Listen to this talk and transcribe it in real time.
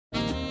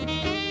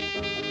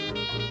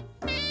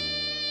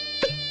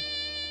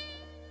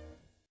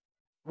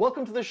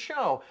Welcome to the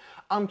show.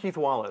 I'm Keith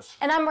Wallace.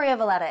 And I'm Maria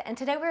Valletta, and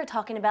today we're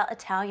talking about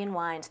Italian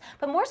wines,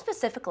 but more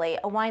specifically,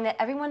 a wine that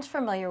everyone's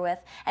familiar with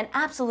and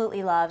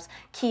absolutely loves,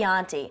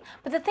 Chianti.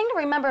 But the thing to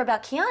remember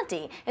about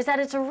Chianti is that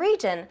it's a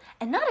region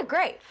and not a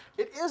grape.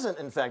 It isn't,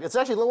 in fact. It's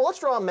actually, well, let's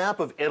draw a map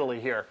of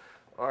Italy here,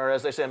 or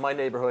as they say in my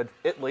neighborhood,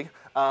 Italy.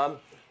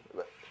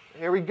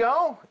 Here we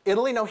go,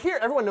 Italy. Now here,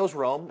 everyone knows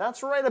Rome.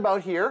 That's right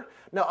about here.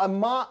 Now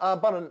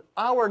about an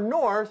hour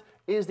north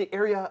is the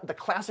area, the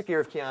classic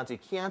area of Chianti,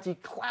 Chianti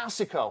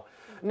Classico.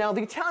 Now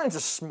the Italians are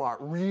smart,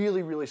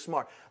 really, really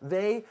smart.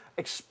 They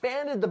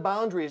expanded the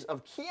boundaries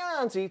of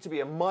Chianti to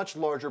be a much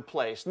larger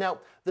place. Now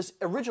this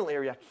original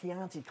area,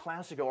 Chianti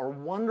Classico, are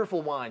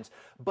wonderful wines,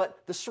 but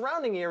the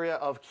surrounding area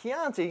of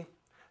Chianti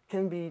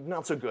can be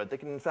not so good. They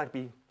can in fact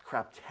be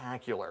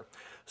craptacular.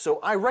 So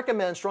I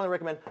strongly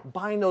recommend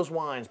buying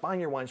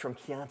your wines from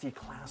Chianti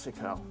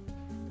Classico.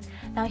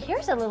 Now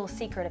here's a little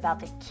secret about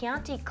the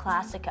Chianti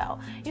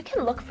Classico. You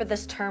can look for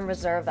this term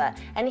Reserva,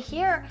 and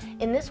here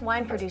in this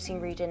wine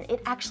producing region,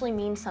 it actually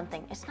means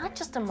something. It's not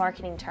just a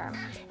marketing term.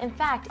 In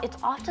fact, it's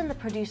often the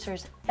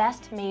producer's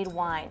best made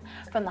wine.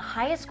 From the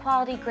highest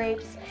quality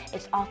grapes,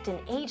 it's often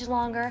aged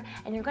longer,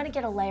 and you're going to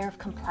get a layer of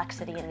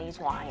complexity in these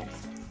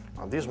wines.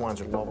 Oh, these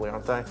wines are lovely,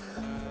 aren't they?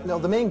 Now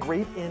the main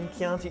grape in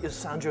Chianti is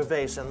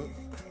Sangiovese, and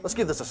let's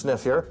give this a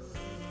sniff here.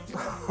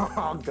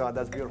 Oh God,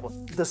 that's beautiful.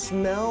 The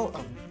smell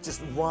of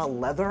just raw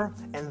leather,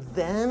 and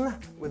then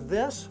with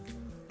this,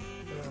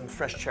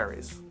 fresh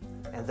cherries,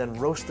 and then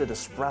roasted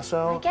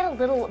espresso. I get a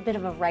little bit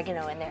of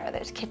oregano in there.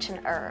 There's kitchen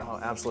herbs. Oh,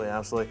 absolutely,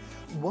 absolutely.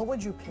 What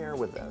would you pair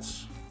with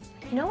this?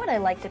 You know what I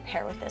like to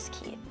pair with this,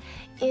 Keith?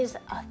 Is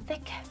a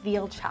thick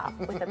veal chop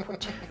with a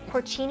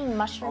porcini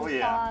mushroom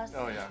sauce,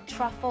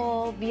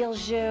 truffle, veal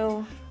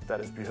jus.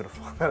 That is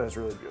beautiful. That is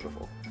really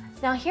beautiful.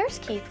 Now here's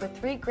Keith with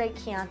 3 great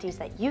Chiantis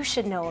that you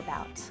should know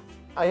about.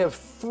 I have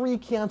 3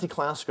 Chianti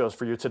Classicos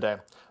for you today.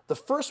 The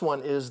first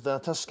one is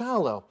the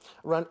Toscalo,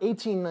 around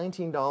 $18,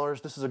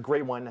 $19. This is a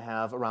great wine to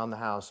have around the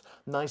house.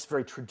 Nice,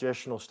 very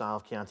traditional style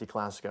of Chianti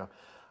Classico.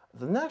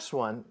 The next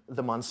one,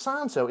 the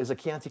Monsanto, is a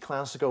Chianti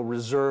Classico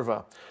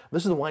Reserva.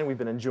 This is the wine we've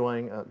been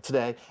enjoying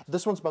today.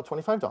 This one's about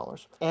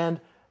 $25, and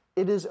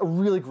it is a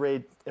really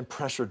great and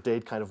pressure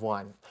date kind of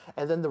wine.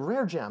 And then the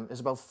rare gem is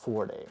about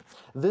 $40.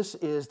 This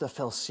is the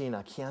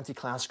Felsina, Chianti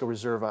Classico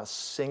Reserva,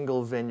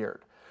 single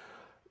vineyard.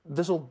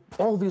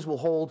 All of these will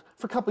hold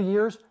for a couple of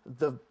years.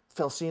 The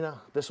Felsina,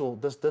 this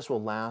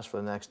will last for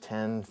the next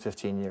 10,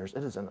 15 years.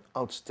 It is an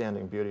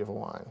outstanding beauty of a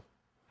wine.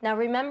 Now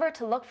remember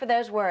to look for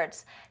those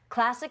words,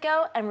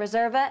 Classico and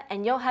Reserva,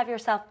 and you'll have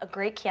yourself a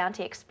great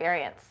Chianti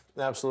experience.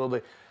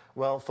 Absolutely.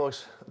 Well,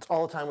 folks, that's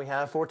all the time we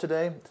have for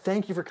today.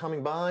 Thank you for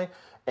coming by,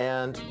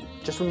 and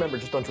just remember,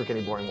 just don't drink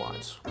any boring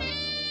wines.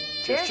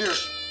 Cheers.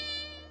 Cheers.